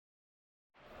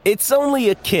It's only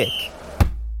a kick,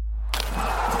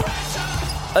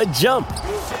 a jump,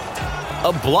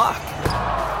 a block.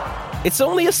 It's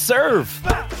only a serve.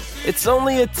 It's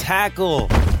only a tackle,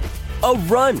 a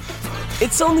run.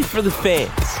 It's only for the fans.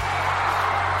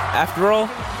 After all,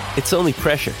 it's only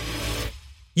pressure.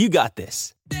 You got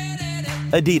this.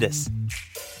 Adidas.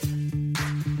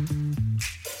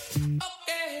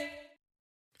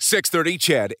 630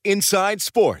 CHED Inside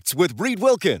Sports with Reed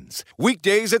Wilkins.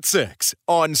 Weekdays at 6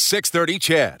 on 630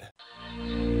 CHED.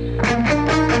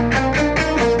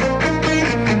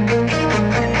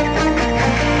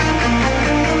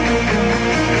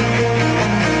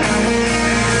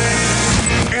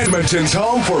 Edmonton's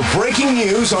home for breaking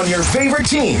news on your favorite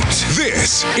teams.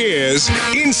 This is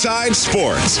Inside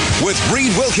Sports with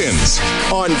Reed Wilkins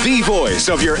on the voice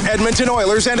of your Edmonton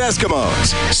Oilers and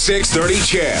Eskimos. 630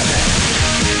 CHED.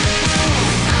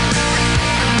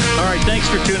 All right, thanks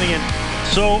for tuning in.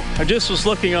 So I just was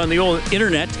looking on the old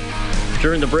internet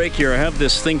during the break here. I have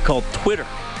this thing called Twitter.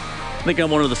 I think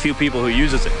I'm one of the few people who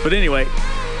uses it. But anyway,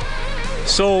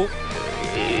 so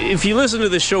if you listen to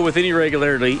this show with any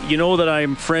regularity, you know that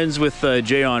I'm friends with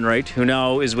Jay Onrait, who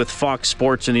now is with Fox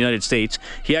Sports in the United States.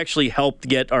 He actually helped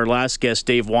get our last guest,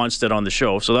 Dave Wanstead, on the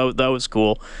show, so that was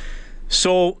cool.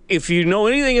 So if you know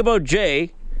anything about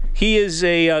Jay, he is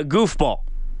a goofball,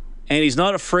 and he's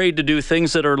not afraid to do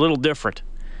things that are a little different.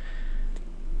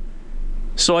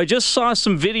 So I just saw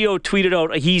some video tweeted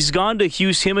out.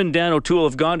 Him and Dan O'Toole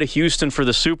have gone to Houston for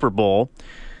the Super Bowl.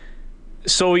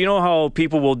 So you know how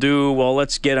people will do, well,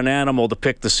 let's get an animal to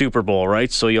pick the Super Bowl,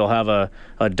 right? So you'll have a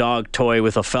dog toy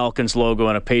with a Falcons logo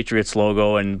and a Patriots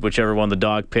logo, and whichever one the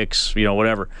dog picks,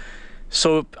 whatever.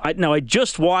 So I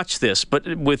just watched this,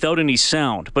 but without any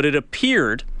sound. But it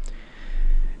appeared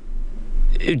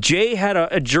Jay had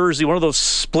a jersey, one of those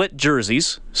split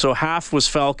jerseys. So half was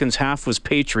Falcons, half was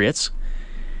Patriots.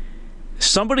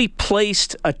 Somebody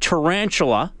placed a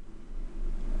tarantula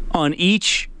on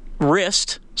each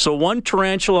wrist. So one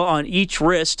tarantula on each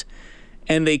wrist,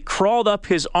 and they crawled up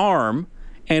his arm,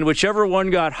 and whichever one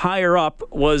got higher up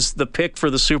was the pick for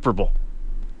the Super Bowl.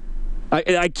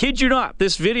 I kid you not.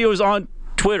 This video is on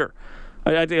Twitter.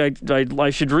 I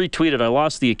should retweet it. I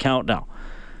lost the account now.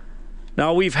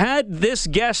 Now, we've had this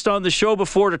guest on the show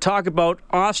before to talk about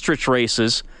ostrich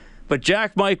races, but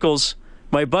Jack Michaels,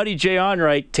 my buddy Jay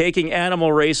Onrait, taking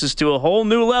animal races to a whole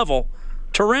new level,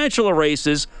 tarantula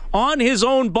races on his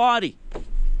own body.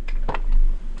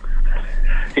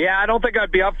 Yeah, I don't think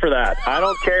I'd be up for that. I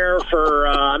don't care for,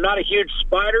 I'm not a huge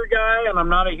spider guy, and I'm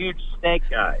not a huge snake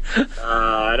guy.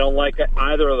 I don't like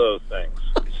either of those things.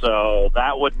 So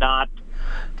that would not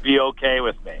be okay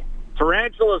with me.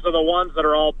 Tarantulas are the ones that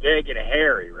are all big and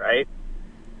hairy, right?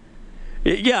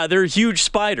 Yeah, they're huge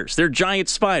spiders. They're giant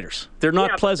spiders. They're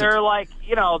not pleasant. They're like,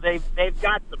 they've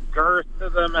got some girth to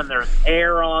them, and there's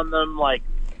hair on them. Like,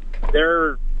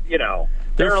 they're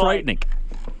frightening.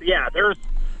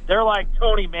 They're like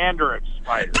Tony Mandarich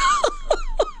spiders.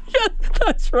 Yeah,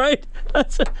 that's right.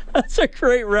 That's a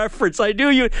great reference. I knew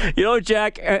you.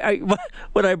 Jack.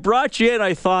 When I brought you in,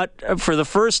 I thought for the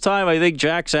first time, I think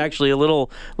Jack's actually a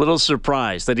little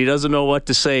surprised that he doesn't know what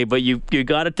to say. But you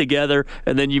got it together,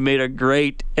 and then you made a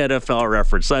great NFL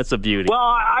reference. That's a beauty. Well,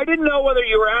 I didn't know whether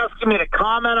you were asking me to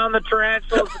comment on the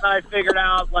tarantulas, and I figured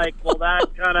out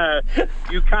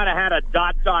you kind of had a ...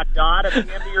 at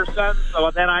the end of your sentence.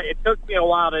 So then it took me a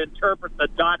while to interpret the ...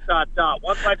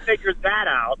 Once I figured that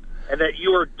out, and that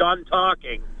you were done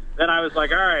talking, then I was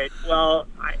like, all right, well,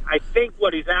 I think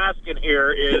what he's asking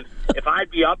here is if I'd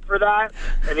be up for that,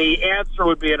 and the answer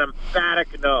would be an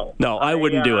emphatic no. No, I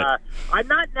wouldn't do it. I'm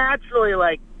not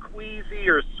naturally, queasy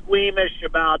or squeamish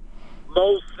about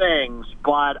most things,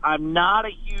 but I'm not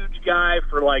a huge guy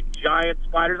for, giant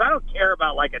spiders. I don't care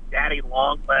about, a daddy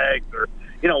long legs or,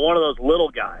 one of those little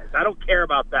guys. I don't care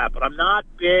about that, but I'm not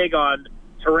big on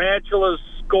tarantulas,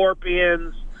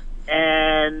 scorpions,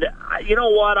 and you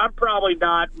know what? I'm probably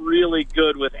not really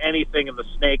good with anything in the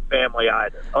snake family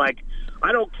either.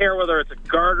 I don't care whether it's a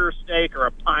garter snake or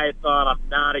a python. I'm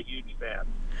not a huge fan.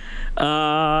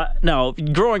 Now,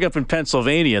 growing up in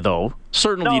Pennsylvania, though,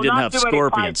 certainly you didn't have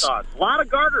scorpions. A lot of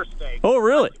garter snakes. Oh,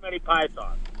 really? Not too many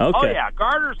pythons. Okay. Oh, yeah.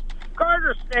 Garter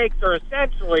snakes are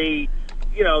essentially,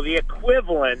 the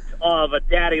equivalent of a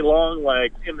daddy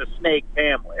longlegs in the snake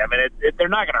family. I mean, they're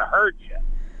not going to hurt you,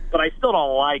 but I still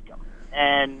don't like them.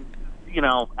 And,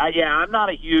 I'm not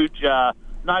a huge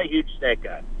not a huge snake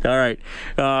guy. All right.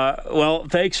 Well,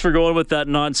 thanks for going with that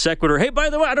non sequitur. Hey, by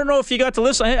the way, I don't know if you got to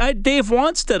listen. I had Dave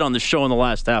Wanstead on the show in the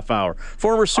last half hour,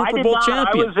 former Super Bowl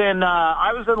champion.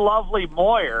 I was in lovely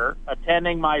Moyer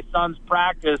attending my son's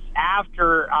practice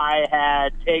after I had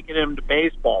taken him to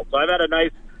baseball. So I've had a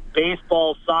nice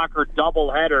baseball soccer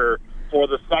doubleheader for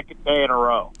the second day in a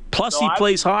row. Plus, he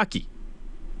plays hockey.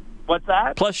 What's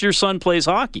that? Plus, your son plays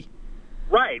hockey.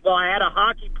 Right. Well, I had a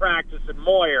hockey practice in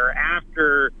Moyer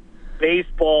after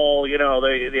baseball,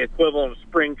 the equivalent of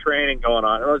spring training going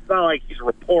on. It's not like he's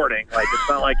reporting. It's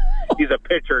not like he's a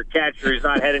pitcher or catcher. He's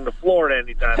not heading to Florida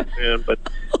anytime soon. But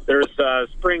there's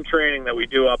spring training that we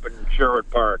do up in Sherwood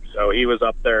Park. So he was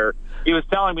up there. He was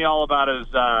telling me all about his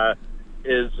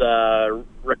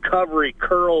recovery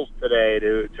curls today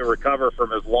to recover from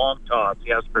his long toss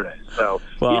yesterday. So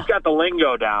he's got the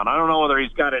lingo down. I don't know whether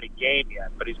he's got any game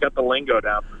yet, but he's got the lingo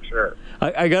down for sure.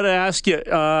 I got to ask you,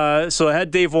 so I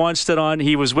had Dave Wanstead on.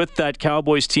 He was with that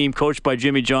Cowboys team coached by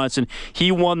Jimmy Johnson.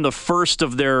 He won the first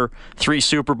of their 3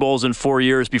 Super Bowls in 4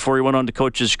 years before he went on to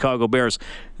coach the Chicago Bears.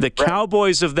 The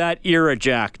Cowboys of that era,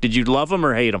 Jack, did you love them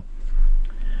or hate them?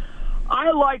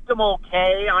 I liked them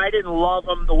okay. I didn't love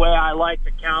them the way I liked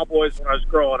the Cowboys when I was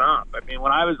growing up. I mean,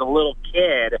 when I was a little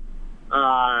kid,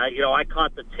 I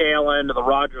caught the tail end of the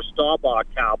Roger Staubach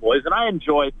Cowboys, and I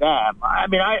enjoyed them. I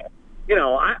mean,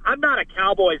 I'm not a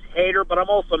Cowboys hater, but I'm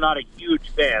also not a huge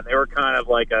fan. They were kind of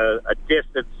like a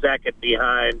distant second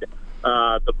behind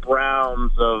the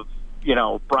Browns of,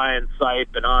 Brian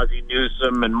Sipe and Ozzie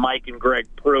Newsome and Mike and Greg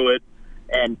Pruitt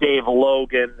and Dave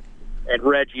Logan and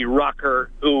Reggie Rucker,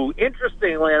 who,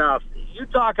 interestingly enough, you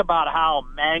talk about how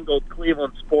mangled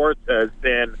Cleveland sports has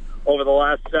been over the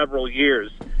last several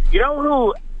years. You know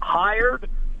who hired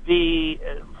the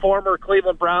former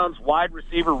Cleveland Browns wide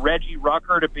receiver Reggie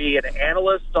Rucker to be an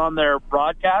analyst on their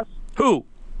broadcast? Who?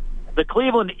 The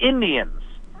Cleveland Indians.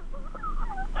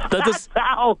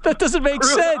 That doesn't make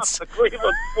sense. The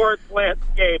Cleveland sports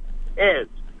landscape is.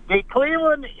 The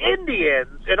Cleveland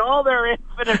Indians, in all their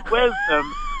infinite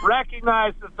wisdom,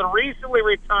 recognized that the recently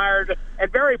retired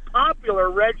and very popular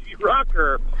Reggie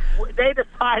Rucker, they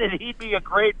decided he'd be a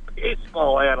great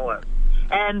baseball analyst.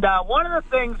 And one of the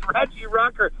things Reggie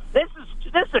Rucker, this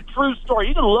is a true story.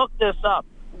 You can look this up.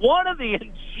 One of the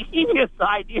ingenious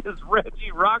ideas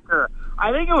Reggie Rucker,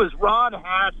 I think it was Ron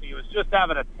Hassey, was just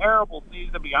having a terrible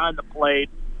season behind the plate,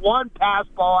 one pass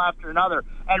ball after another,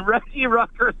 and Reggie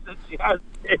Rucker suggested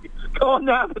going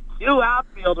down to 2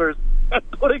 outfielders and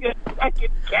putting a second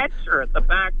catcher at the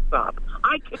backstop.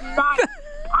 I cannot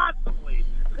possibly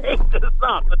make this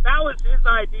up, but that was his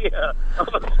idea of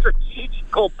a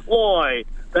strategical ploy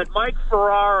that Mike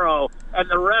Ferraro and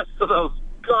the rest of those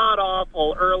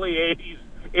god-awful early 80s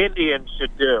Indians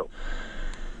should do.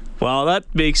 Well,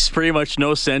 that makes pretty much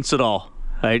no sense at all.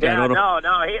 That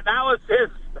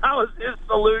was his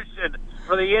solution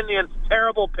for the Indians'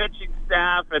 terrible pitching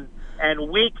staff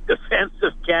and weak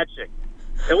defensive catching.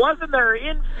 It wasn't their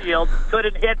infield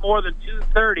couldn't hit more than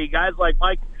 230, guys like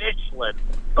Mike Fichlin.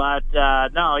 But,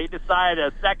 no, he decided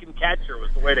a second catcher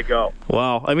was the way to go.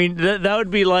 Wow. I mean, that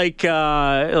would be like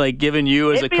giving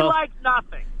you as It'd be like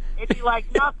nothing. It'd be like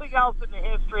nothing else in the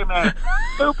history, man.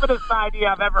 Stupidest idea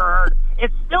I've ever heard.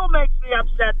 It still makes me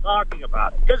upset talking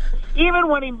about it. Because even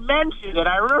when he mentioned it,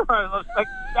 I remember I was like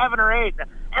 7 or 8. And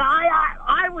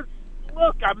I was,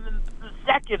 look, I'm in the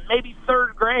second, maybe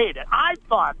third grade. And I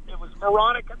thought it was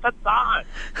moronic at the time.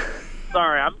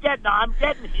 Sorry, I'm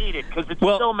getting heated because it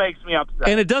still makes me upset.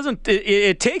 And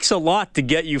it takes a lot to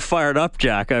get you fired up,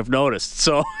 Jack, I've noticed.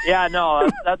 So yeah, no,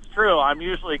 that's true. I'm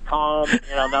usually calm.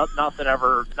 Nothing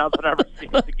ever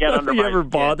seems to get under my skin. Ever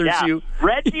bothers you.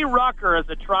 Reggie Rucker is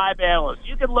a tribe analyst.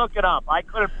 You can look it up. I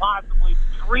couldn't possibly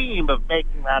dream of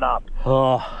making that up.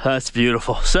 Oh, that's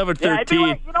beautiful. 7:13.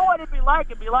 Yeah, you know what it'd be like?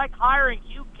 It'd be like hiring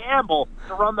Hugh Campbell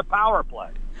to run the power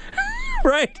play.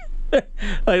 Right.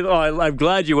 I'm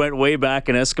glad you went way back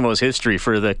in Eskimos history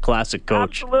for the classic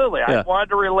coach. Absolutely. Yeah. I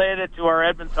wanted to relate it to our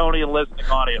Edmontonian listening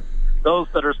audience, those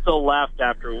that are still left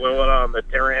after we went on the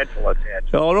tarantula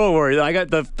tangent. Oh, don't worry.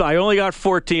 I only got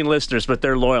 14 listeners, but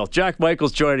they're loyal. Jack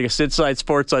Michaels joining us inside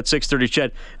Sports on 630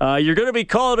 CHED. You're going to be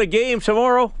calling a game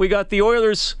tomorrow. We got the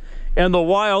Oilers and the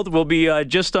Wild will be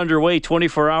just underway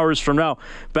 24 hours from now.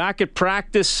 Back at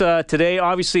practice today,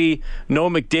 obviously, no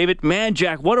McDavid. Man,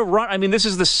 Jack, what a run. I mean, this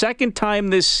is the second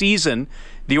time this season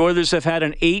the Oilers have had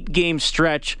an 8-game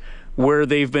stretch where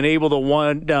they've been able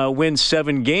to win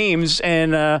 7 games.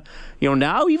 And,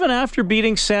 now even after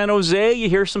beating San Jose, you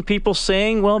hear some people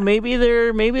saying, well, maybe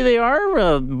they are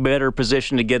a better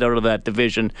position to get out of that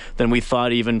division than we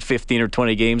thought even 15 or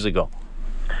 20 games ago.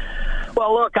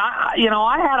 Well, look, I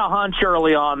had a hunch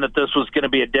early on that this was going to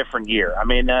be a different year. I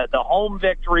mean, the home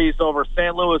victories over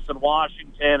St. Louis and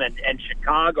Washington and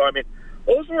Chicago, I mean,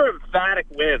 those were emphatic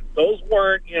wins. Those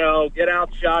weren't, get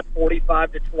outshot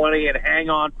 45-20 and hang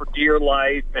on for dear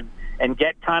life and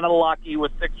get kind of lucky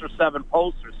with 6 or 7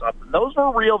 posts or something. Those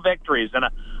were real victories. And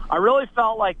I really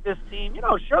felt like this team,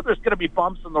 sure, there's going to be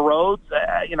bumps in the roads. They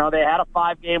had a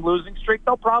 5-game losing streak.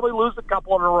 They'll probably lose a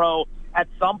couple in a row at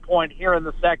some point here in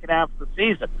the second half of the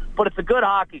season. But it's a good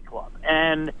hockey club.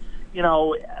 And,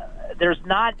 there's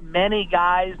not many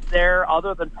guys there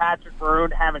other than Patrick Maroon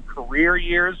having career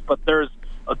years, but there's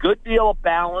a good deal of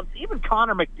balance. Even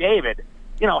Connor McDavid,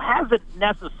 hasn't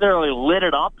necessarily lit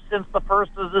it up since the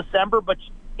 1st of December, but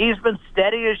he's been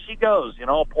steady as she goes.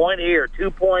 A point here, 2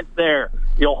 points there.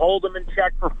 You'll hold him in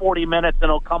check for 40 minutes, and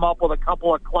he'll come up with a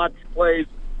couple of clutch plays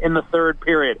in the third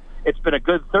period. It's been a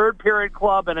good third period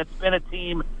club, and it's been a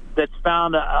team that's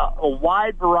found a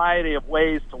wide variety of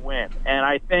ways to win. And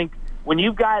I think when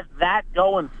you've got that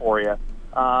going for you,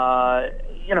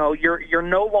 you're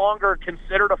no longer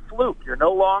considered a fluke. You're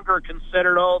no longer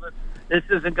considered, this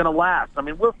isn't going to last. I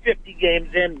mean, we're 50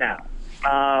 games in now.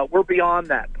 We're beyond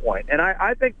that point. And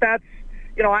I think that's,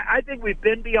 I think we've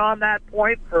been beyond that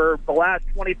point for the last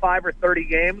 25 or 30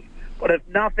 games. But if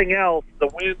nothing else, the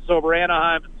wins over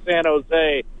Anaheim and San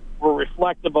Jose were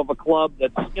reflective of a club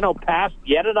that's, passed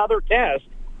yet another test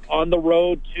on the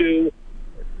road to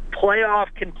playoff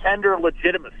contender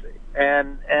legitimacy.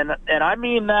 And I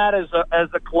mean that as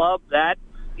a club that,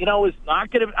 is not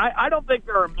going to. I don't think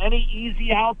there are many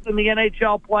easy outs in the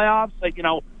NHL playoffs. Like,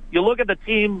 you look at the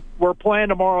team we're playing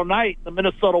tomorrow night, the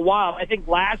Minnesota Wild. I think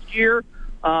last year,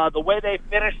 the way they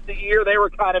finished the year, they were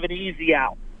kind of an easy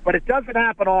out. But it doesn't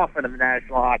happen often in the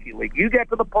National Hockey League. You get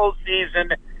to the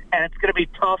postseason, and it's going to be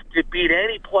tough to beat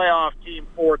any playoff team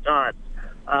 4 times.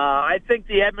 I think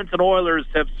the Edmonton Oilers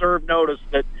have served notice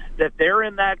that they're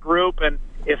in that group, and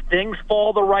if things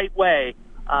fall the right way,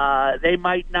 they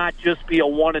might not just be a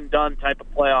one-and-done type of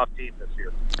playoff team this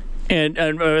year. And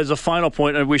as a final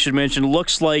point, we should mention,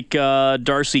 looks like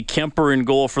Darcy Kemper in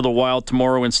goal for the Wild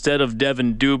tomorrow instead of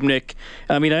Devan Dubnyk.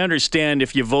 I mean, I understand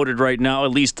if you voted right now,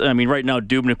 at least, right now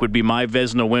Dubnyk would be my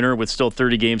Vezina winner with still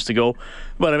 30 games to go.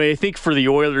 But, I think for the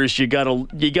Oilers, you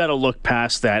gotta look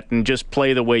past that and just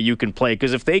play the way you can play.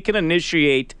 Because if they can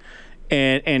initiate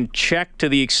and check to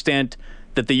the extent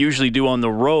that they usually do on the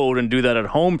road and do that at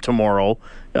home tomorrow,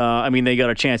 they got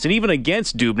a chance. And even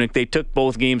against Dubnyk, they took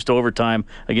both games to overtime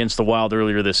against the Wild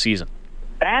earlier this season.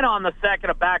 And on the second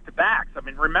of back-to-backs.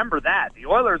 Remember that. The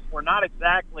Oilers were not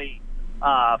exactly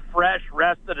fresh,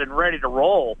 rested, and ready to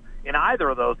roll in either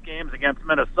of those games against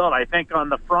Minnesota. I think on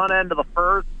the front end of the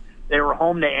first, they were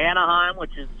home to Anaheim,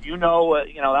 which is,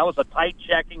 that was a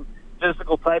tight-checking,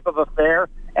 physical type of affair.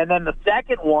 And then the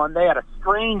second one, they had a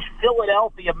strange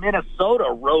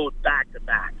Philadelphia-Minnesota road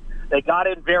back-to-back. They got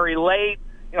in very late.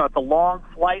 It's a long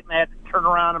flight, and they had to turn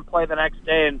around and play the next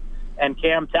day. And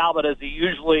Cam Talbot, as he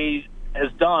usually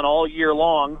has done all year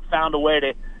long, found a way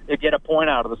to get a point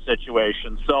out of the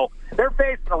situation. So they're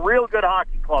facing a real good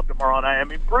hockey club tomorrow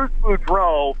night. Bruce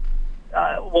Boudreau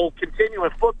will continue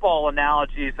with football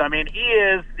analogies. He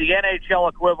is the NHL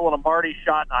equivalent of Marty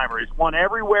Schottenheimer. He's won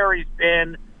everywhere he's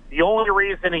been. The only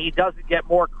reason he doesn't get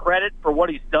more credit for what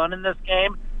he's done in this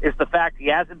game is the fact he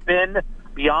hasn't been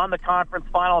beyond the conference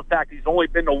final. In fact, he's only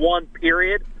been to one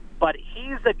period. But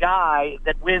he's a guy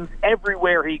that wins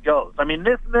everywhere he goes.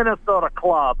 This Minnesota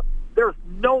club, there's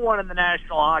no one in the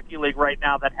National Hockey League right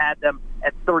now that had them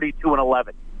at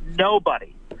 32-11.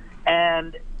 Nobody.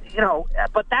 And,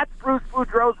 but that's Bruce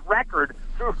Boudreau's record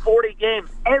through 40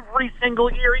 games every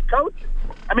single year he coaches.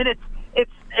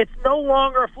 It's no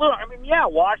longer a fluke.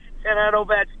 Washington had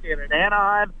Ovechkin and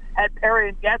Anaheim had Perry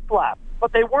and Getzlaf,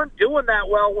 but they weren't doing that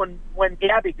well when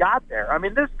Gabby got there.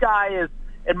 This guy is,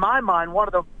 in my mind, one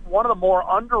of the more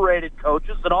underrated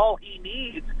coaches, and all he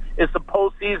needs is some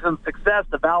postseason success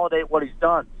to validate what he's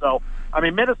done. So,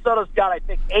 Minnesota's got, I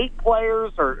think, 8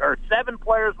 players or 7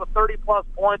 players with 30-plus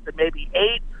points and maybe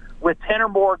 8 with 10 or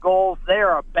more goals. They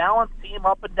are a balanced team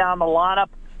up and down the lineup,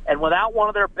 and without one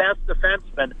of their best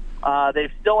defensemen,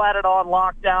 they've still had it on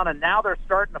lockdown, and now they're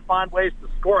starting to find ways to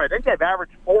score. I think they've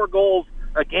averaged 4 goals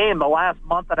a game the last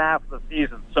month and a half of the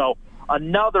season. So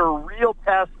another real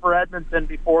test for Edmonton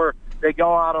before they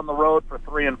go out on the road for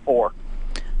 3 and 4.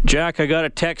 Jack, I got a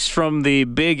text from the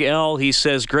Big L. He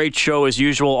says, great show as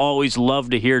usual. Always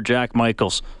love to hear Jack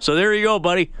Michaels. So there you go,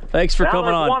 buddy. Thanks for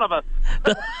coming on. There's one of us.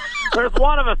 There's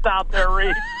one of us out there,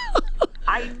 Reed.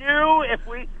 I knew if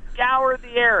we scoured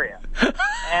the area.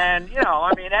 And,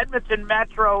 Edmonton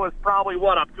Metro is probably,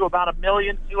 up to about 1.5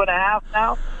 million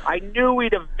now? I knew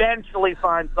we'd eventually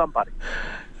find somebody.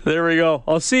 There we go.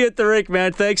 I'll see you at the rink,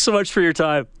 man. Thanks so much for your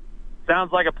time.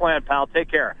 Sounds like a plan, pal. Take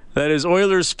care. That is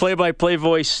Oilers play-by-play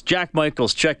voice Jack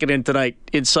Michaels checking in tonight,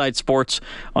 Inside Sports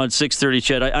on 6:30.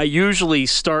 Ched. I usually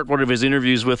start one of his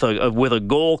interviews with a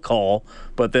goal call,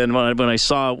 but then when I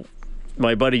saw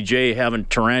my buddy Jay having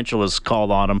tarantulas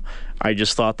called on him, I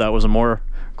just thought that was a more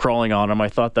crawling on him. I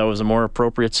thought that was a more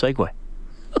appropriate segue.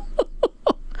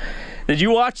 Did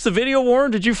you watch the video,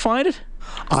 Warren? Did you find it?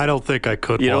 I don't think I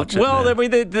could watch it. Well,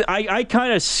 man. I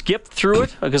kind of skipped through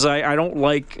it because I don't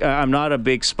like. I'm not a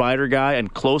big spider guy,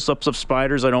 and close-ups of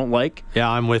spiders I don't like. Yeah,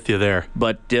 I'm with you there.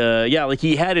 But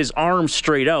he had his arm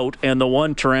straight out, and the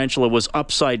one tarantula was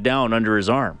upside down under his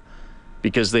arm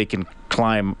because they can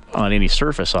climb on any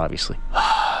surface, obviously.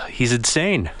 He's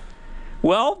insane.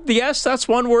 Well, yes, that's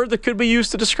one word that could be used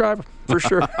to describe him, for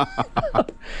sure.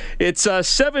 It's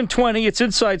 7:20. It's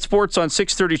Inside Sports on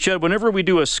 6:30. Ched. Whenever we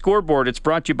do a scoreboard, it's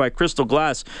brought to you by Crystal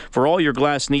Glass. For all your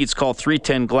glass needs, call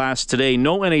 310 Glass today.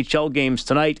 No NHL games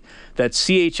tonight. That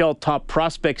CHL Top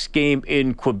Prospects game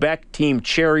in Quebec. Team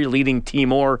Cherry leading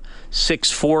Team Orr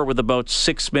 6-4 with about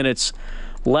 6 minutes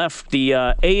left. The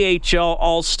AHL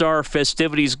All-Star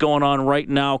festivities going on right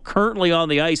now. Currently on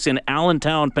the ice in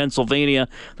Allentown, Pennsylvania,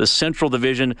 the Central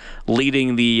Division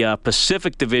leading the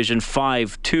Pacific Division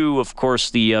 5-2. Of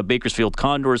course, the Bakersfield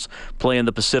Condors play in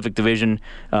the Pacific Division.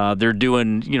 They're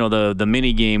doing, the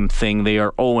mini game thing. They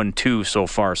are 0-2 so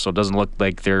far, so it doesn't look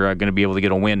like they're going to be able to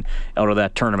get a win out of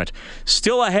that tournament.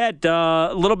 Still ahead,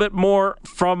 a little bit more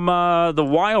from the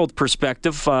Wild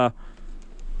perspective.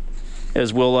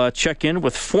 As we'll check in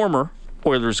with former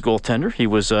Oilers goaltender. He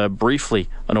was briefly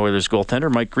an Oilers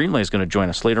goaltender. Mike Greenlay is going to join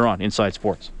us later on, Inside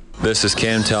Sports. This is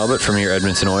Cam Talbot from your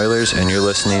Edmonton Oilers, and you're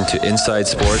listening to Inside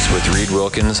Sports with Reed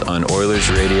Wilkins on Oilers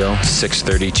Radio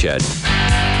 630 Ched.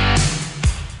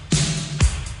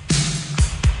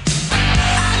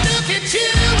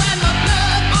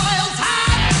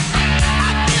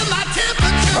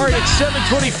 All right, it's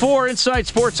 7:24, Inside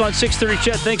Sports on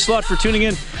 630 Ched. Thanks a lot for tuning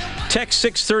in. Text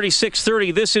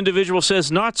 630-630. This individual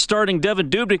says, not starting Devan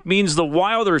Dubnyk means the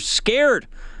Wild are scared.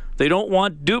 They don't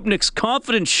want Dubnyk's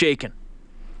confidence shaken.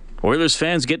 Oilers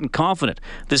fans getting confident.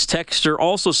 This texter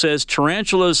also says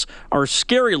tarantulas are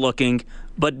scary looking,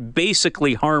 but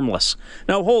basically harmless.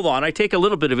 Now, hold on. I take a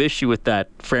little bit of issue with that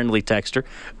friendly texter.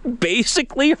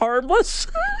 Basically harmless?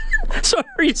 So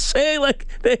are you saying like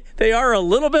they are a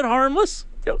little bit harmless?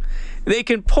 They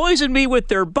can poison me with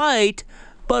their bite,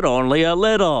 but only a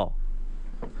little.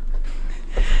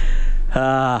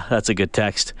 That's a good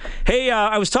text. Hey,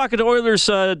 I was talking to Oilers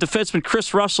defenseman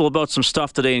Chris Russell about some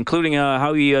stuff today, including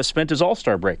how he spent his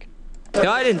All-Star break. Yeah,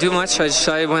 I didn't do much.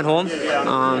 I went home,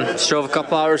 just drove a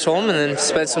couple hours home, and then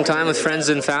spent some time with friends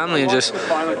and family, and just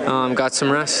got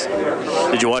some rest.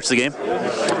 Did you watch the game?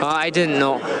 I didn't.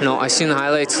 No. I seen the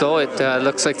highlights though. It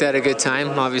looks like they had a good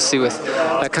time. Obviously, with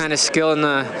that kind of skill in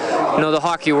the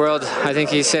hockey world, I think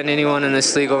he's setting anyone in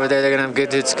this league over there. They're gonna have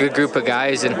it's a good group of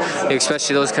guys, and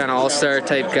especially those kind of all-star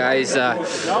type guys.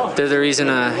 They're the reason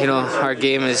our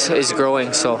game is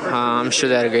growing. So I'm sure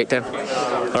they had a great time.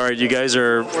 All right, you guys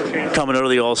are coming out of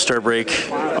the All-Star break,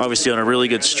 obviously on a really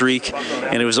good streak,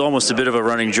 and it was almost a bit of a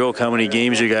running joke how many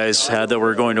games you guys had that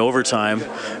were going to overtime.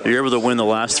 You're able to win the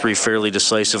last three fairly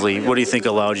decisively. What do you think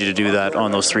allowed you to do that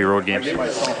on those three road games?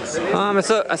 I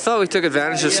thought we took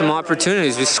advantage of some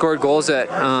opportunities. We scored goals at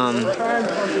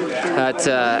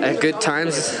good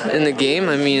times in the game.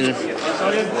 I mean,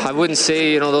 I wouldn't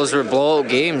say those were blowout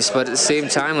games, but at the same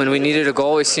time, when we needed a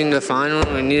goal, we seemed to find one.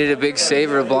 When we needed a big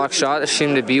save or a block shot, there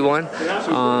seemed to be one.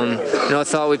 I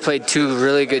thought we played two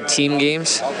really good team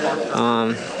games,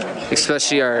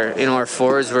 especially our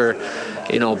forwards were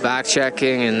back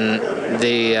checking, and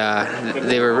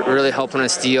they were really helping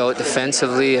us D out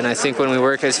defensively. And I think when we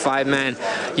work as five-man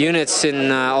units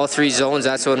in all three zones,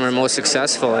 that's when we're most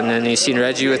successful. And then you've seen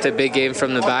Reggie with a big game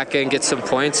from the back end get some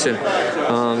points and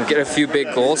get a few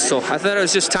big goals. So I thought it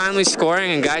was just timely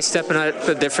scoring and guys stepping up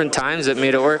at different times that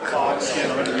made it work.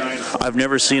 I've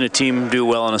never seen a team do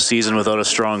well in a season without a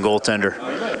strong goaltender.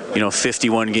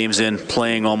 51 games in,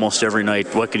 playing almost every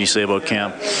night. What can you say about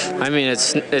Cam? I mean,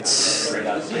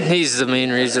 he's the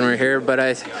main reason we're here, but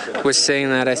I was saying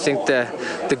that I think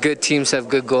the good teams have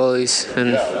good goalies,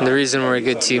 and the reason we're a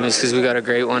good team is because we got a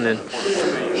great one, and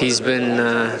he's been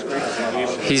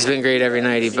great every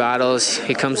night. He battles,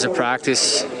 he comes to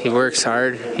practice, he works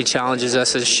hard, he challenges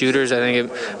us as shooters. I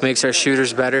think it makes our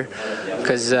shooters better.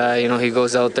 because he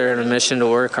goes out there on a mission to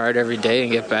work hard every day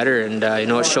and get better, and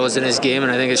it shows in his game,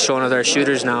 and I think it's showing with our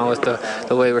shooters now with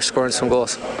the way we're scoring some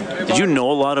goals. Did you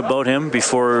know a lot about him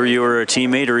before you were a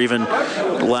teammate, or even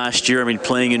last year? I mean,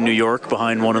 playing in New York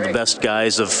behind one of the best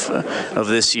guys of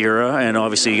this era, and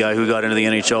obviously a guy who got into the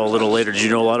NHL a little later. Did you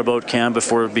know a lot about Cam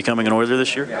before becoming an Oiler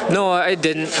this year? No, I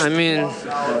didn't. I mean,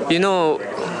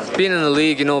 being in the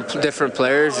league, different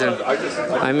players, and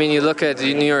I mean, you look at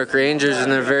the New York Rangers,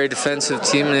 and they're a very defensive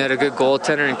team, and they had a good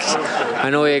goaltender, and I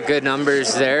know he had good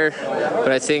numbers there,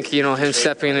 but I think, him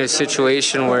stepping into a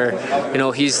situation where,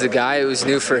 he's the guy, it was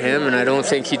new for him, and I don't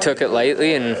think he took it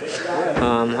lightly, and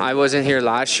I wasn't here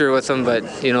last year with him, but,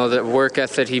 the work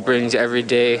ethic he brings every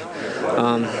day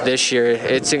this year,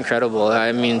 it's incredible.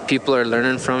 I mean, people are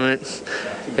learning from it.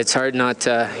 It's hard not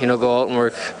to, go out and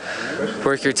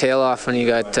work your tail off when you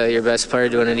got your best player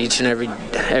doing it each and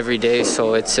every day.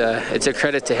 So it's a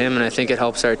credit to him, and I think it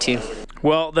helps our team.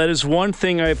 Well, that is one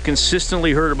thing I've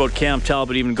consistently heard about Cam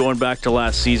Talbot, even going back to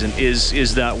last season,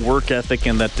 is that work ethic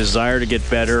and that desire to get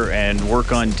better and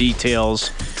work on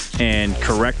details and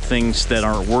correct things that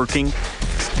aren't working.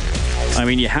 I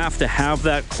mean, you have to have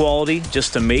that quality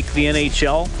just to make the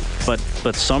NHL,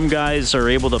 but some guys are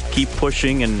able to keep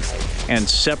pushing and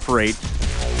separate,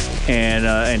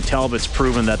 and Talbot's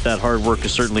proven that hard work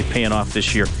is certainly paying off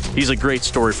this year. He's a great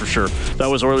story for sure. That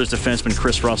was Oilers defenseman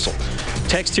Chris Russell.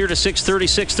 Text here to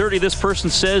 630. This person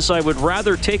says, I would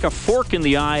rather take a fork in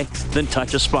the eye than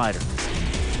touch a spider.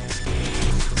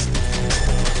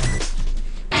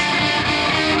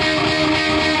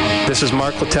 This is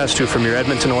Mark Letestu from your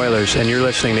Edmonton Oilers, and you're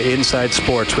listening to Inside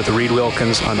Sports with Reed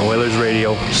Wilkins on Oilers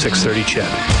Radio 630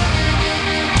 CHED.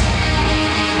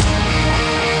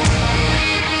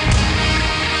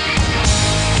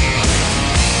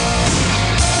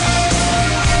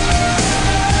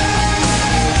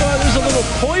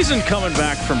 Poison coming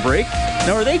back from break.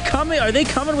 Now, are they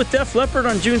coming with Def Leppard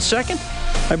on June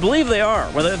 2nd? I believe they are.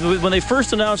 When they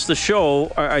first announced the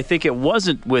show, I think it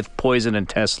wasn't with Poison and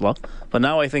Tesla, but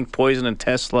now I think Poison and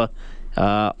Tesla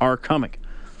are coming,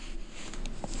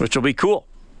 which will be cool.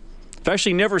 I've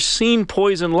actually never seen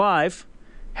Poison live.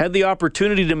 Had the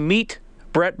opportunity to meet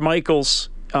Bret Michaels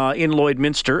in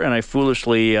Lloydminster, and I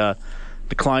foolishly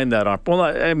declined that offer. Well,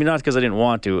 I mean, not because I didn't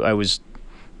want to. I was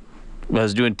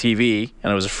doing TV,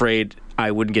 and I was afraid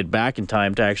I wouldn't get back in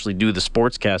time to actually do the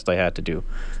sportscast I had to do.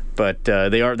 But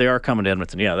they are coming to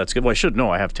Edmonton. Yeah, that's good. Well, I should know.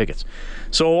 I have tickets.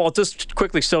 So I'll just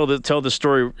quickly tell the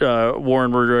story,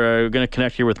 Warren. We're going to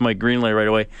connect here with Mike Greenlay right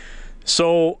away.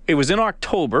 So it was in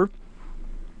October.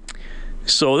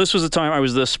 So this was the time I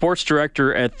was the sports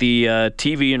director at the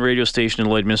TV and radio station in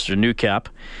Lloydminster, Newcap.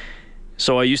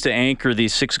 So I used to anchor the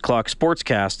 6 o'clock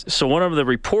sportscast. So one of the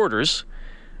reporters,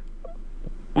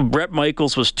 Bret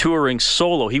Michaels, was touring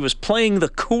solo. He was playing the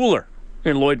Cooler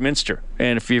in Lloydminster.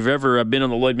 And if you've ever been in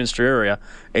the Lloydminster area,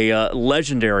 a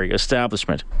legendary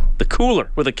establishment. The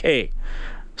Cooler with a K.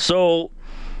 So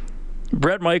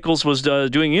Bret Michaels was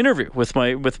doing an interview with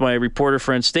my reporter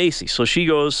friend Stacy. So she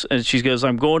goes,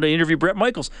 I'm going to interview Bret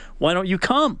Michaels. Why don't you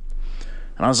come?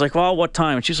 And I was like, well, what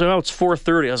time? And she's like, oh, it's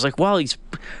 4:30. I was like, well, he's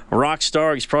a rock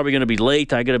star. He's probably going to be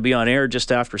late. I got to be on air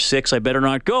just after 6. I better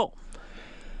not go.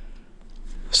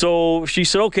 So she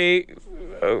said, okay,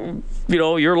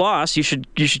 your loss. You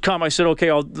should come. I said, okay,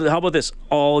 how about this?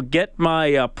 I'll get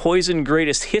my Poison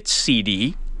Greatest Hits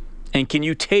CD, and can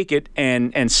you take it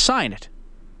and sign it,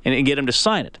 and get him to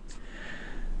sign it?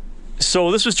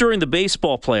 So this was during the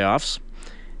baseball playoffs.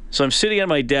 So I'm sitting at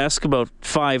my desk about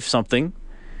 5-something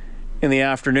in the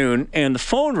afternoon, and the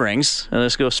phone rings, and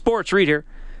let's go, Sports, Reed here.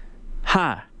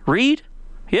 Hi, Reed?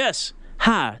 Yes.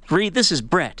 Hi, Reed, this is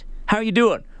Bret. How are you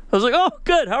doing? I was like, oh,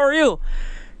 good. How are you?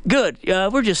 Good.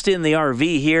 We're just in the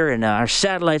RV here, and our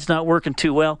satellite's not working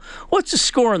too well. What's the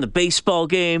score in the baseball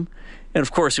game? And,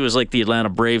 of course, it was like the Atlanta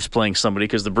Braves playing somebody,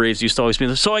 because the Braves used to always be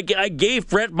there. So I gave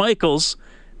Bret Michaels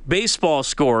baseball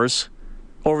scores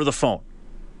over the phone.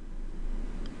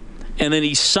 And then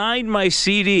he signed my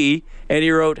CD, and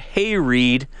he wrote, hey,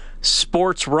 Reed,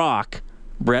 Sports Rock,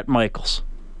 Bret Michaels.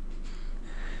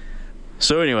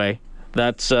 So anyway,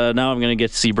 that's now I'm going to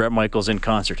get to see Bret Michaels in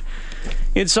concert.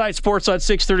 Inside Sports on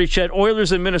 630 CHED.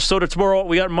 Oilers in Minnesota tomorrow.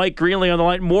 We got Mike Greenlay on the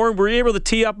line. More, we're able to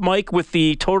tee up Mike with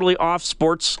the totally off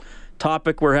sports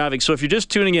topic we're having. So if you're just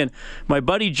tuning in, my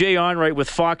buddy Jay Onright with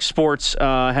Fox Sports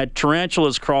had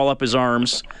tarantulas crawl up his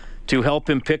arms to help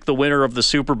him pick the winner of the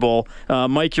Super Bowl.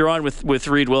 Mike, you're on with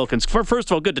Reed Wilkins. First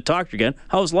of all, good to talk to you again.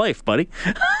 How's life, buddy?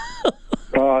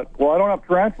 Well, I don't have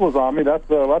tarantulas on me. That's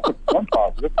a fun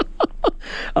positive.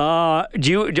 Would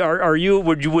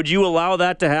you allow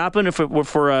that to happen if it were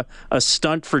for a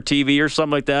stunt for TV or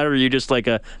something like that, or are you just like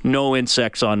a no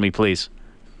insects on me, please?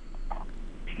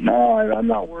 No, I'm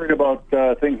not worried about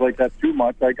things like that too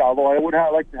much. Although I would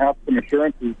like to have some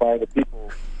assurances by the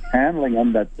people handling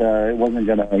them that it wasn't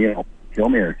going to, kill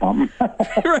me or something.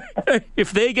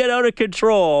 If they get out of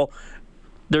control,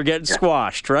 they're getting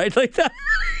squashed, right? Like that.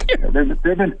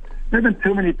 There've been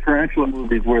too many tarantula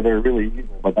movies where they're really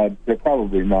evil, but they're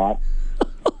probably not.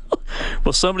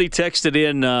 Well, somebody texted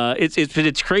in.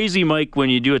 It's crazy, Mike, when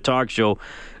you do a talk show.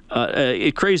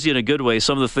 It's crazy in a good way,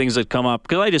 some of the things that come up.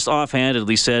 Because I just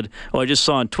offhandedly said, I just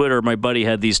saw on Twitter my buddy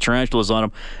had these tarantulas on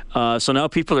him. So now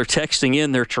people are texting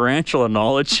in their tarantula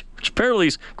knowledge, which apparently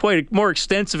is quite more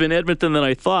extensive in Edmonton than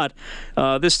I thought.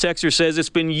 This texter says, it's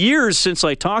been years since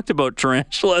I talked about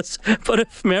tarantulas, but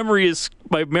if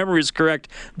my memory is correct,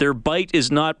 their bite is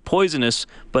not poisonous,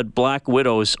 but black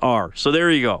widows are. So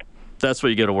there you go. That's what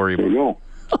you got to worry about. There you go.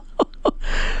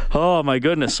 Oh my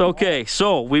goodness. Okay,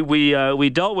 so we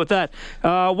dealt with that.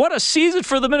 What a season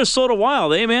for the Minnesota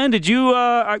Wild, eh, man? Did you?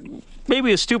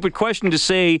 Maybe a stupid question to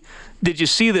say. Did you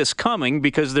see this coming?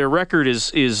 Because their record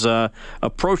is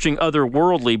approaching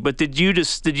otherworldly. But did you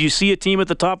see a team at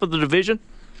the top of the division?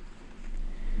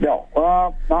 No,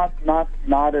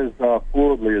 not as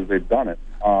fluidly as they've done it.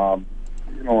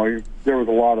 There was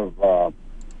a lot of.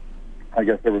 I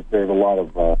guess there was a lot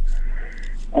of.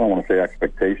 I don't want to say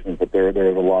expectations, but there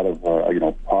was a lot of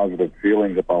positive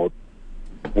feelings about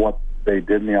what they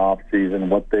did in the off season,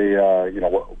 what they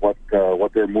what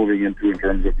they're moving into in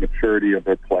terms of maturity of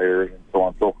their players and so on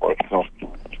and so forth. So,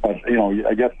 but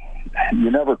I guess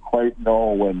you never quite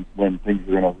know when things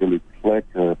are going to really click,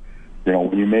 or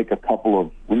when you make a couple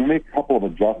of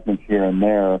adjustments here and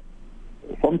there.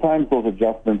 Sometimes those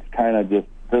adjustments kind of just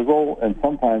fizzle, and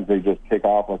sometimes they just take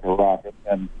off like a rocket.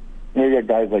 And you got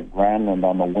guys like Granlund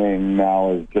on the wing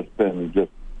now has just been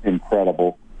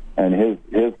incredible, and his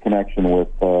connection with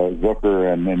Zucker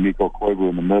and Mikko Koivu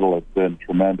in the middle has been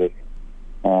tremendous.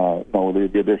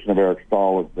 The addition of Eric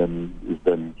Staal has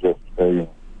been just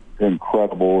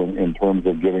incredible in terms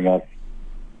of giving us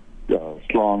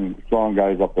strong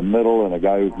guys up the middle and a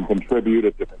guy who can contribute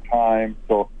at different times.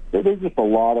 So there's just a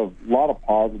lot of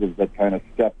positives that kind of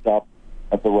stepped up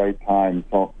at the right time.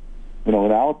 So.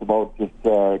 Now it's about just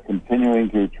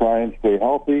continuing to try and stay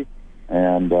healthy,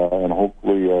 and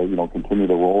hopefully continue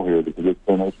to roll here, because it's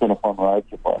been a fun ride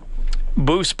so far.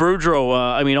 Bruce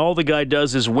Boudreau, all the guy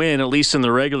does is win, at least in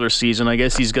the regular season. I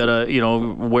guess he's got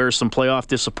to wear some playoff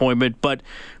disappointment, but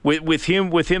with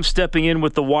him stepping in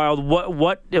with the Wild,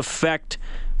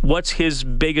 what's his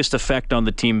biggest effect on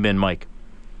the team been, Mike?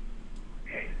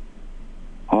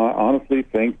 I honestly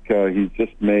think he's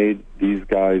just made these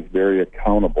guys very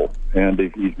accountable, and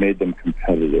he's made them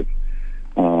competitive.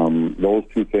 Those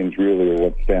two things really are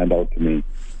what stand out to me.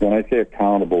 When I say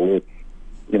accountable, it's,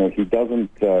 he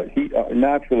doesn't,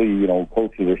 naturally,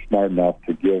 coaches are smart enough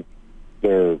to give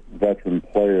their veteran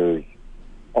players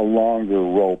a longer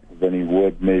rope than he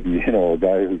would maybe, a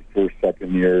guy who's first,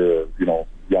 second year, or,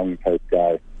 young type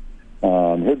guy.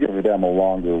 He'll give them a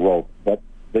longer rope, but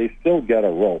they still get a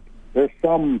rope. There's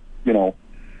some,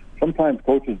 sometimes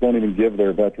coaches don't even give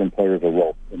their veteran players a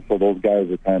rope. And so those guys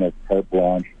are kind of carte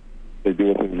blanche. They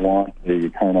do what they want. They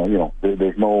kind of,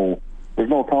 there's no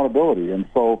accountability. And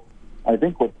so I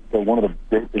think one of the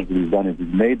big things that he's done is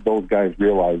he's made those guys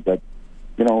realize that,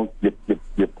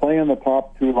 you play in the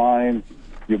top two lines,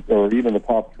 or even the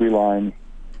top three lines,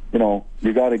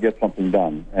 you got to get something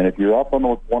done. And if you're up on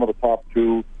one of the top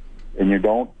two and you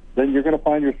don't, then you're going to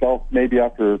find yourself maybe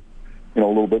after a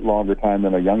little bit longer time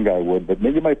than a young guy would, but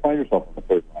maybe you might find yourself on the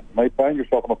third line. You might find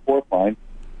yourself on the fourth line.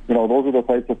 Those are the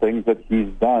types of things that he's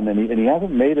done, and he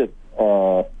hasn't made it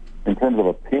in terms of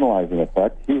a penalizing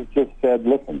effect. He's just said,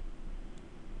 listen,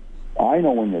 I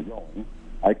know when you're going.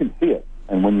 I can see it.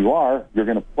 And when you are, you're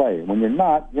going to play. And when you're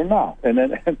not, you're not. And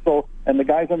the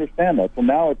guys understand that. So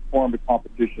now it's formed a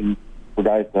competition for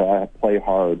guys to play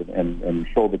hard and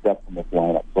show the depth in this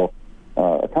lineup. So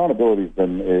accountability has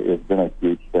been a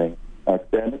huge thing.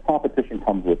 And the competition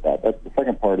comes with that. That's the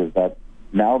second part, is that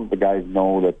now that the guys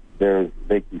know that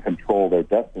they can control their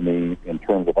destiny in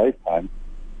terms of ice time,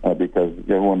 because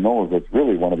everyone knows it's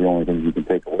really one of the only things you can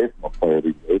take away from a player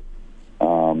these days.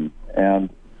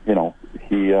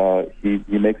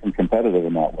 He makes them competitive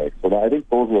in that way. So I think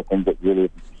those are the things that really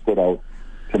stood out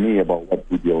to me about what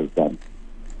Boudreau has done.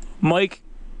 Mike,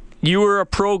 you were a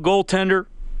pro goaltender.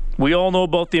 We all know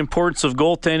about the importance of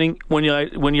goaltending. When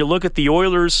you look at the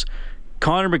Oilers,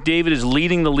 Connor McDavid is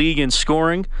leading the league in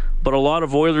scoring, but a lot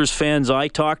of Oilers fans I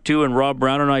talk to, and Rob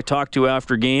Brown and I talk to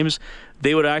after games,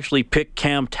 they would actually pick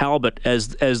Cam Talbot as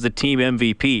the team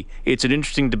MVP. It's an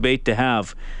interesting debate to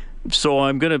have. So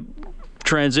I'm going to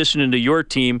transition into your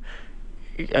team.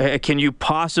 Can you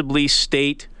possibly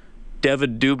state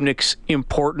Devid Dubnyk's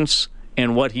importance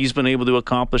and what he's been able to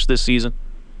accomplish this season?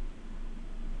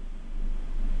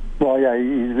 Well, yeah,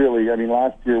 he's really, I mean,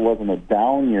 last year wasn't a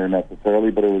down year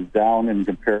necessarily, but it was down in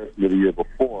comparison to the year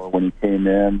before when he came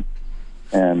in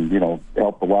and,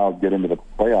 helped the Wild get into the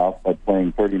playoffs by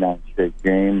playing 39 straight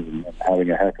games and having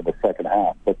a heck of a second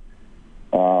half. But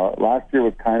last year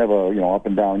was kind of a, up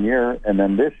and down year. And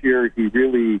then this year he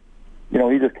really,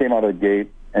 he just came out of the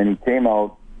gate and he came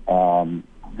out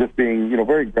just being,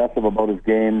 very aggressive about his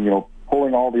game,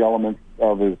 pulling all the elements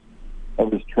of his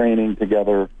training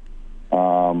together,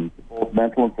 both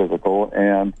mental and physical,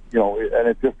 and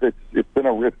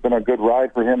it's been a good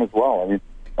ride for him as well. I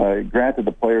mean, granted,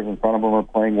 the players in front of him are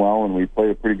playing well, and we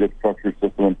played a pretty good structured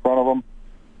system in front of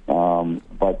him.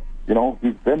 But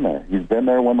he's been there. He's been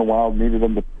there when the Wild needed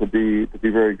him to be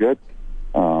very good.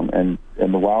 And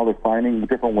the Wild are finding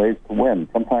different ways to win.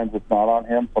 Sometimes it's not on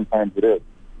him. Sometimes it is.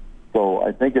 So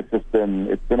I think it's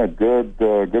been a good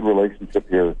relationship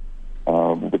here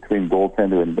between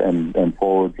goaltender and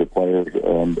forwards or players,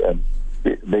 and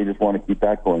they just want to keep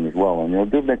that going as well.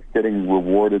 And Dubnyk's getting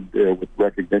rewarded with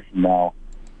recognition now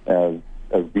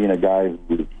as being a guy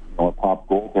who's a top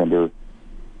goaltender,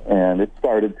 and it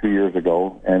started 2 years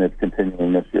ago and it's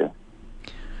continuing this year.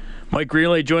 Mike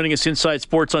Greenlay joining us Inside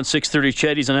Sports on 630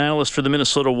 CHED. He's an analyst for the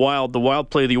Minnesota Wild. The Wild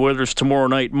play the Oilers tomorrow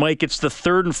night. Mike, it's the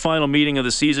third and final meeting of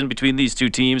the season between these two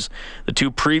teams. The two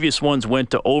previous ones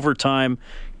went to overtime.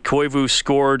 Koivu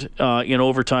scored in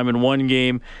overtime in one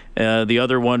game. The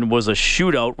other one was a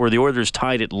shootout where the Oilers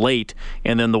tied it late,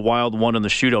 and then the Wild won in the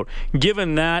shootout.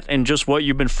 Given that and just what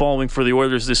you've been following for the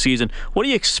Oilers this season, what do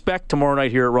you expect tomorrow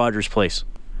night here at Rogers Place?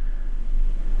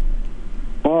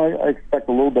 Well, I expect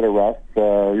a little bit of rest.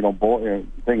 The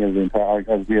thing is,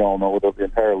 as we all know, the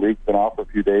entire league's been off for a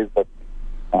few days, but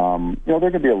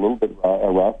there could be a little bit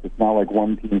of rest. It's not like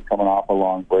one team's coming off a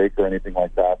long break or anything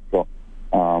like that. So,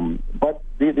 but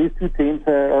these two teams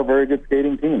are very good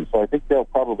skating teams, so I think they'll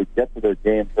probably get to their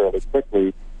game fairly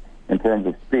quickly in terms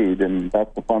of speed, and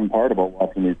that's the fun part about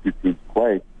watching these two teams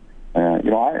play.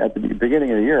 At the beginning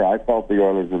of the year, I felt the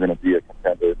Oilers were going to be a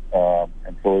contender,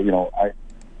 and so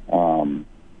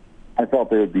I felt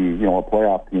they would be, a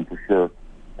playoff team for sure.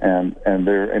 And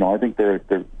they're, I think they're a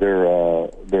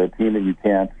team that you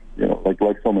can't,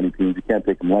 like so many teams, you can't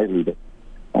take them lightly. But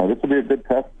this will be a good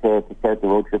test to start the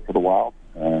road trip for the Wild.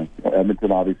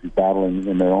 Edmonton obviously battling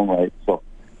in their own right, so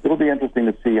it'll be interesting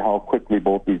to see how quickly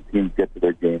both these teams get to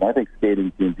their game. I think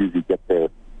skating teams usually get there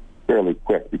fairly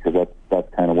quick because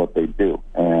that's kind of what they do,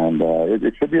 and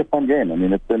it should be a fun game. I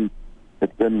mean, it's been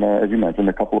as you mentioned,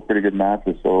 a couple of pretty good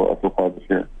matches so far this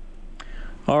year.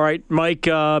 All right, Mike,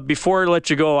 before I let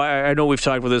you go, I know we've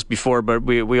talked about this before, but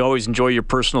we always enjoy your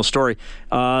personal story.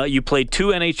 You played 2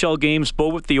 NHL games,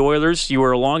 both with the Oilers. You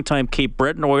were a longtime Cape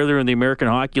Breton Oiler in the American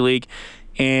Hockey League.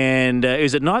 And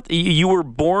is it not, you were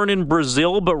born in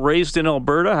Brazil but raised in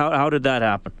Alberta? How did that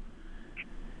happen?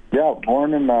 Yeah,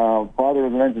 born in, father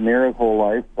was an engineer his whole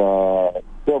life,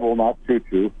 civil, not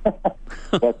choo-choo.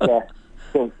 But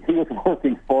so he was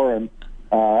working foreign.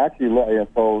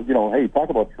 Hey, talk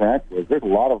about tarantulas. There's a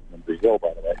lot of them in Brazil,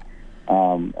 by the way.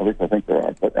 At least I think there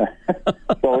are. But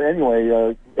so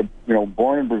anyway,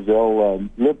 born in Brazil,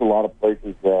 lived a lot of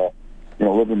places.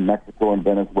 Lived in Mexico and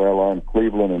Venezuela and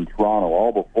Cleveland and Toronto,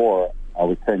 all before I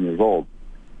was 10 years old.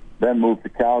 Then moved to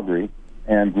Calgary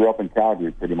and grew up in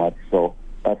Calgary pretty much. So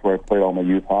that's where I played all my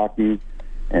youth hockey.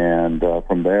 And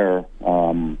from there,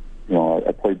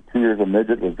 I played 2 years of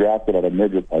midget, was drafted at a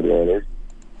midget by the Oilers.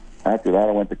 After that,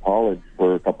 I went to college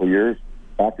for a couple of years,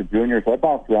 back to junior. So I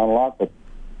bounced around a lot, but,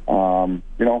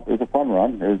 it was a fun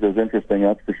run. It was interesting,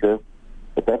 that's for sure.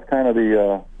 But that's kind of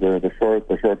the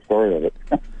short story of it.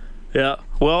 Yeah,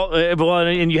 well,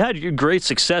 and you had great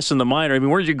success in the minor. I mean,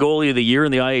 weren't you goalie of the year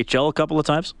in the IHL a couple of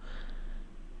times?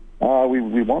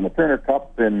 We won the Turner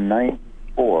Cup in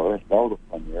 '94. That was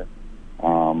a fun year.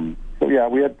 So yeah,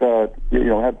 we had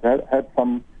had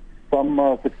some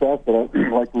success that I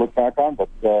like to look back on. But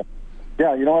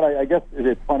yeah, you know what? I guess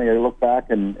it's funny. I look back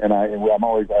and I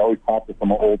always talk to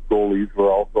some old goalies who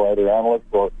are also either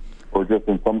analysts or just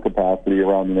in some capacity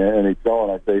around the NHL,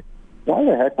 and I say, why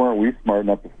the heck weren't we smart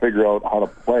enough to figure out how to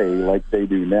play like they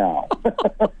do now?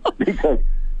 Because,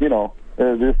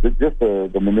 just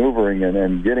the maneuvering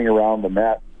and getting around the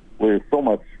mat is so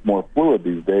much more fluid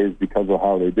these days because of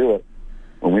how they do it.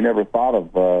 And we never thought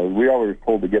of, we always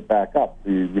told to get back up.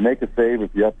 So you make a save, if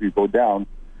you have to go down,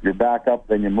 you're back up,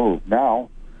 then you move. Now,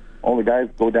 all the guys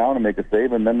go down and make a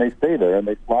save, and then they stay there and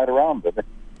they slide around it.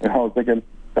 And I was thinking,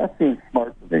 that seems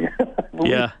smart to me.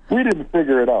 We didn't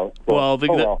figure it out. So,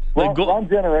 wrong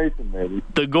generation, maybe.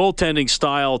 The goaltending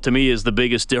style, to me, is the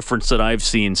biggest difference that I've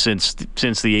seen since the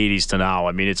 80s to now.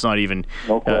 I mean, it's not even...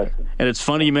 No question. And it's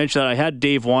funny you mentioned that. I had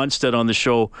Dave Wanstead on the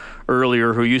show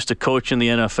earlier, who used to coach in the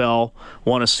NFL,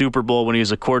 won a Super Bowl when he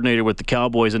was a coordinator with the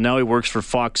Cowboys, and now he works for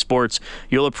Fox Sports.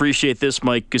 You'll appreciate this,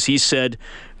 Mike, because he said,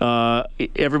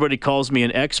 everybody calls me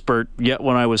an expert, yet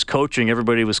when I was coaching,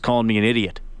 everybody was calling me an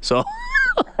idiot. So...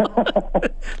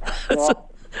 Well,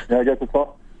 I guess it's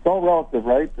all relative,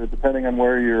 right? Depending on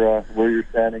where you're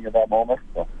standing at that moment.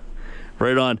 So.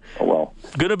 Right on. Oh, well.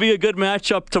 Going to be a good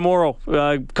matchup tomorrow.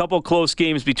 A couple close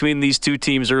games between these two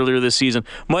teams earlier this season.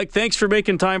 Mike, thanks for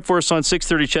making time for us on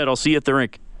 6:30 Ched. I'll see you at the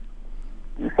rink.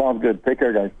 Sounds good. Take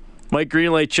care, guys. Mike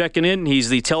Greenlay checking in. He's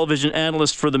the television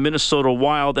analyst for the Minnesota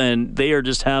Wild, and they are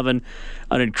just having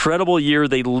an incredible year.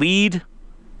 They lead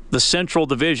the Central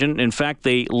Division. In fact,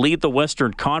 they lead the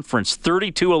Western Conference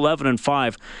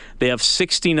 32-11-5. They have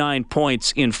 69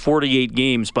 points in 48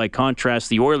 games. By contrast,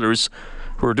 the Oilers,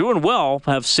 who are doing well,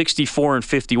 have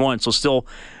 64-51. So still,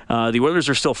 the Oilers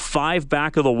are still 5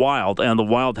 back of the Wild, and the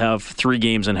Wild have 3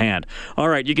 games in hand. All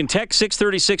right, you can text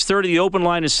 630-630. The open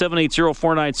line is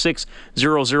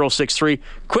 780-496-0063.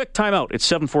 Quick timeout. It's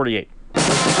 7:48.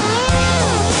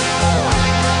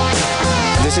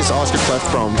 This is Oscar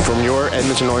Klefbom from your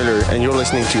Edmonton Oilers, and you're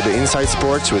listening to the Inside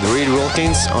Sports with Reed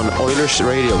Wilkins on Oilers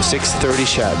Radio 630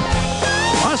 Ched.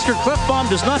 Oscar Klefbom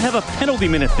does not have a penalty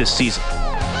minute this season.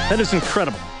 That is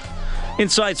incredible.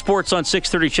 Inside Sports on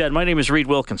 630 Ched. My name is Reed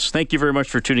Wilkins. Thank you very much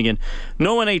for tuning in.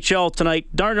 No NHL tonight.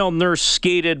 Darnell Nurse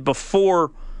skated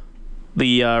before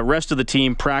the rest of the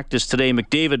team practiced today.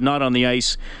 McDavid not on the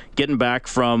ice, getting back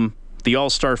from the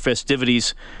All-Star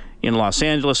festivities in Los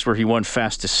Angeles, where he won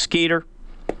fastest skater.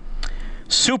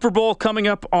 Super Bowl coming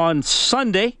up on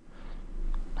Sunday.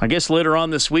 I guess later on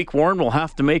this week, Warren, we'll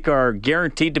have to make our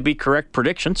guaranteed to be correct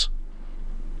predictions.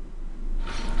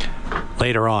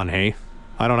 Later on, hey?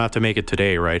 I don't have to make it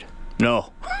today, right?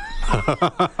 No.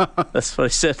 That's what I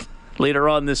said. Later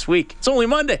on this week. It's only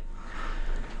Monday.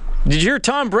 Did you hear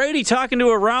Tom Brady talking to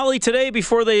a rally today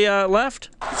before they left?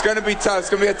 It's going to be tough. It's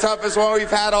going to be the toughest one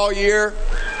we've had all year.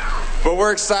 But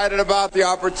we're excited about the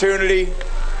opportunity.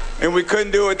 And we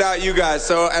couldn't do it without you guys.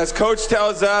 So as Coach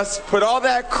tells us, put all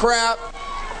that crap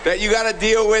that you got to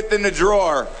deal with in the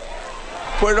drawer.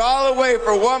 Put it all away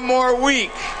for one more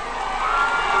week.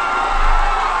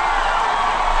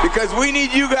 Because we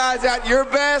need you guys at your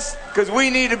best, because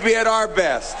we need to be at our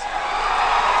best.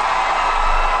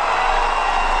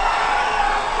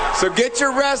 So get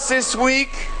your rest this week.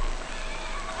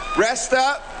 Rest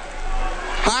up.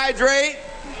 Hydrate.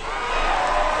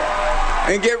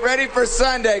 And get ready for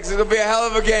Sunday, because it'll be a hell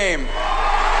of a game.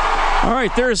 All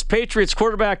right, there's Patriots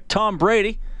quarterback Tom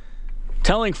Brady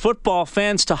telling football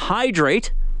fans to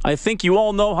hydrate. I think you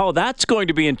all know how that's going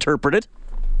to be interpreted.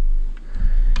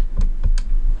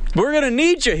 We're going to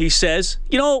need you, he says.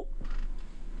 You know,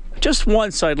 just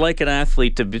once I'd like an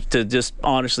athlete to just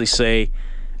honestly say,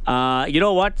 you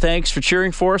know what, thanks for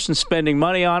cheering for us and spending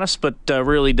money on us, but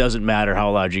really doesn't matter how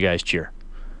loud you guys cheer.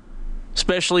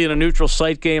 Especially in a neutral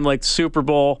site game like the Super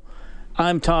Bowl.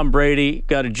 I'm Tom Brady,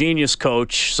 got a genius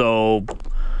coach, so,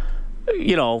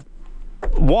 you know,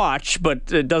 watch,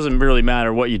 but it doesn't really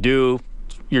matter what you do.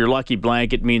 Your lucky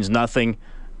blanket means nothing.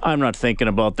 I'm not thinking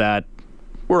about that.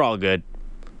 We're all good.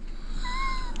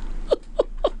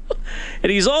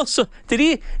 And he's also, did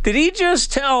he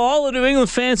just tell all the New England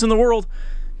fans in the world,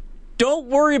 don't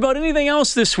worry about anything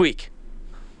else this week.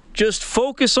 Just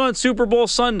focus on Super Bowl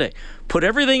Sunday. Put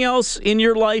everything else in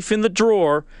your life in the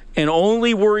drawer and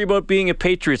only worry about being a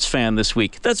Patriots fan this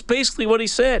week. That's basically what he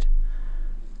said.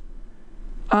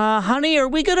 Honey, are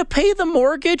we going to pay the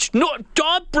mortgage? No,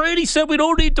 Tom Brady said we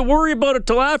don't need to worry about it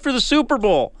till after the Super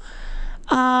Bowl.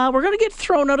 We're going to get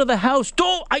thrown out of the house.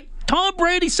 Tom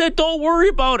Brady said don't worry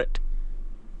about it.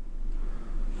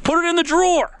 Put it in the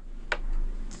drawer.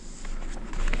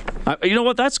 You know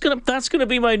what? That's gonna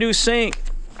be my new saying.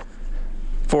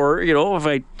 For, you know,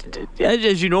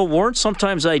 as you know, Warren,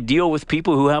 sometimes I deal with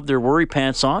people who have their worry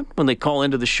pants on when they call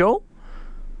into the show.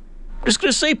 I'm just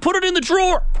going to say, put it in the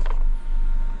drawer.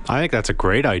 I think that's a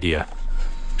great idea.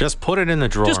 Just put it in the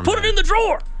drawer. Just put it in the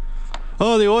drawer.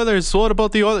 Oh, the Oilers. What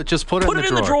about the Oilers? Just put it in the drawer. Put it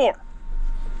in the drawer.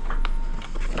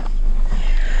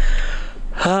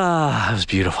 That was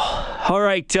beautiful. All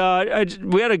right.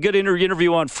 We had a good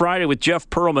interview on Friday with Jeff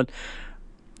Pearlman.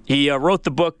 He wrote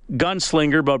the book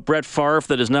Gunslinger about Brett Favre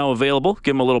that is now available.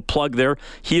 Give him a little plug there.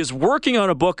 He is working on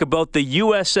a book about the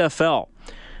USFL,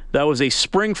 That was a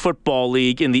spring football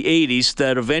league in the 80s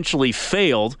that eventually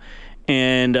failed,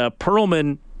 and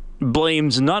Perlman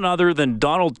blames none other than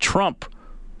Donald Trump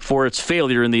for its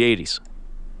failure in the 80s.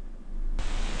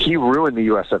 He ruined the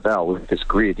USFL with his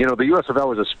greed. You know, the USFL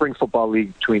was a spring football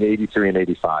league between 83 and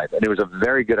 85, and it was a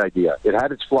very good idea. It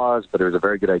had its flaws, but it was a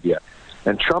very good idea.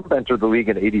 And Trump entered the league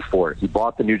in 84. He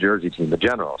bought the New Jersey team, the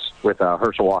Generals, with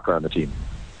Herschel Walker on the team.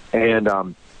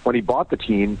 And when he bought the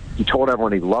team, he told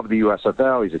everyone he loved the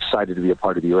USFL. He's excited to be a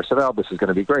part of the USFL. This is going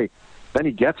to be great. Then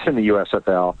he gets in the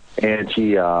USFL, and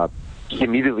he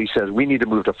immediately says, we need to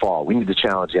move to fall. We need to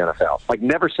challenge the NFL. Like,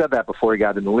 never said that before he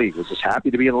got in the league. Was just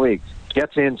happy to be in the league.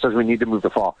 Gets in, says we need to move to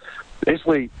fall.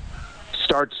 Basically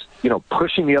starts,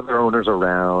 pushing the other owners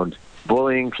around,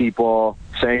 bullying people,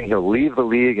 saying he'll leave the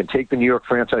league and take the New York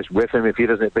franchise with him if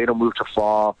they don't move to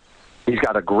fall. He's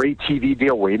got a great TV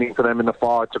deal waiting for them in the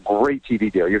fall. It's a great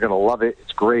TV deal. You're going to love it.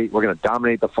 It's great. We're going to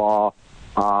dominate the fall.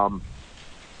 Some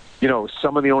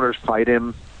of the owners fight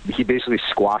him. He basically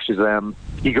squashes them.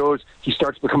 He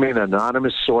starts becoming an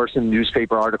anonymous source in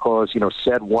newspaper articles.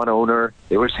 Said one owner,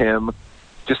 it was him,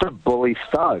 just a bully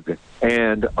thug.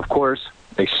 And of course,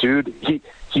 they sued.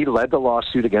 He led the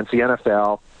lawsuit against the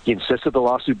NFL. He insisted the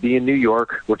lawsuit be in New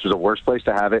York, which was the worst place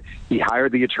to have it. He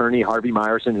hired the attorney, Harvey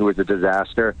Meyerson, who was a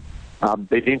disaster.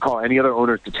 They didn't call any other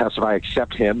owners to testify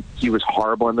except him. He was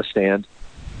horrible on the stand,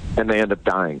 and they ended up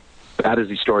dying. That is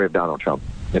the story of Donald Trump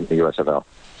in the USFL.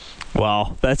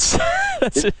 Wow, that's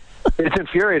it's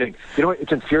infuriating.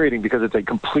 It's infuriating because it's a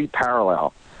complete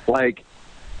parallel. Like,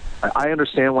 I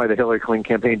understand why the Hillary Clinton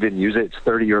campaign didn't use it. It's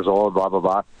 30 years old, blah, blah,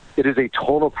 blah. It is a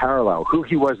total parallel. Who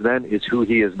he was then is who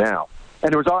he is now.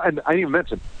 And and I didn't even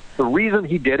mention, the reason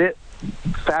he did it,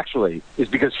 factually, is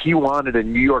because he wanted a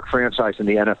New York franchise in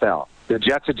the NFL. The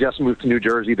Jets had just moved to New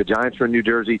Jersey. The Giants were in New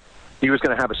Jersey. He was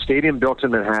going to have a stadium built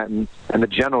in Manhattan, and the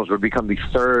Generals would become the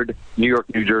third New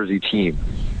York, New Jersey team.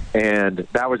 And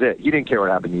that was it. He didn't care what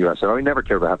happened in the USFL. He never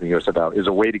cared what happened in the USFL. It was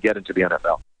a way to get into the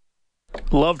NFL.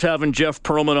 Loved having Jeff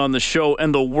Perlman on the show,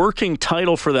 and the working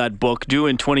title for that book, due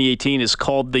in 2018, is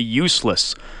called The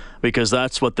Useless, because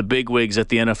that's what the bigwigs at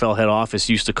the NFL head office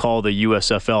used to call the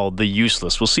USFL, The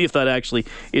Useless. We'll see if that actually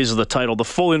is the title. The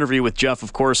full interview with Jeff,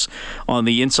 of course, on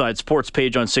the Inside Sports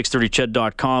page on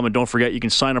 630ched.com. And don't forget, you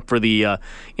can sign up for the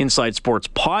Inside Sports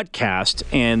podcast,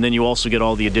 and then you also get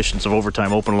all the editions of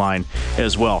Overtime Open Line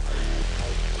as well.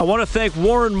 I want to thank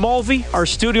Warren Mulvey, our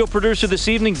studio producer this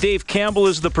evening. Dave Campbell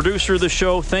is the producer of the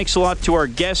show. Thanks a lot to our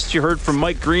guests. You heard from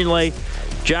Mike Greenlay,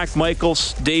 Jack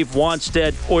Michaels, Dave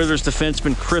Wanstead, Oilers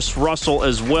defenseman Chris Russell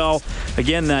as well.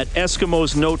 Again, that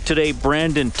Eskimos note today,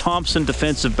 Brandon Thompson,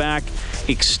 defensive back,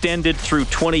 extended through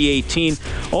 2018.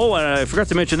 Oh, and I forgot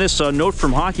to mention this note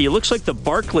from hockey. It looks like the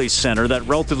Barclays Center, that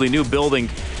relatively new building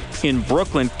in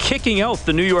Brooklyn, kicking out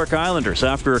the New York Islanders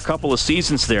after a couple of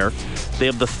seasons there. They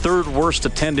have the third worst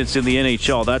attendance in the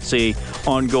NHL. That's a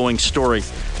ongoing story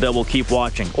that we'll keep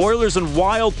watching. Oilers and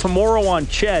Wild tomorrow on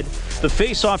Ched. The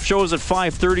face-off show is at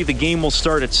 5:30. The game will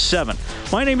start at 7.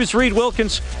 My name is Reed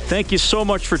Wilkins. Thank you so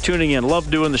much for tuning in. Love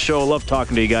doing the show. Love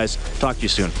talking to you guys. Talk to you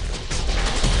soon.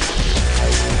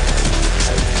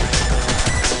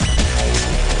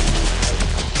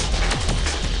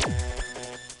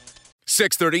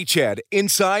 .630 Ched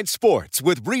Inside Sports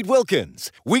with Reed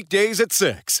Wilkins. Weekdays at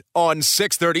 6 on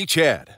 630 Ched.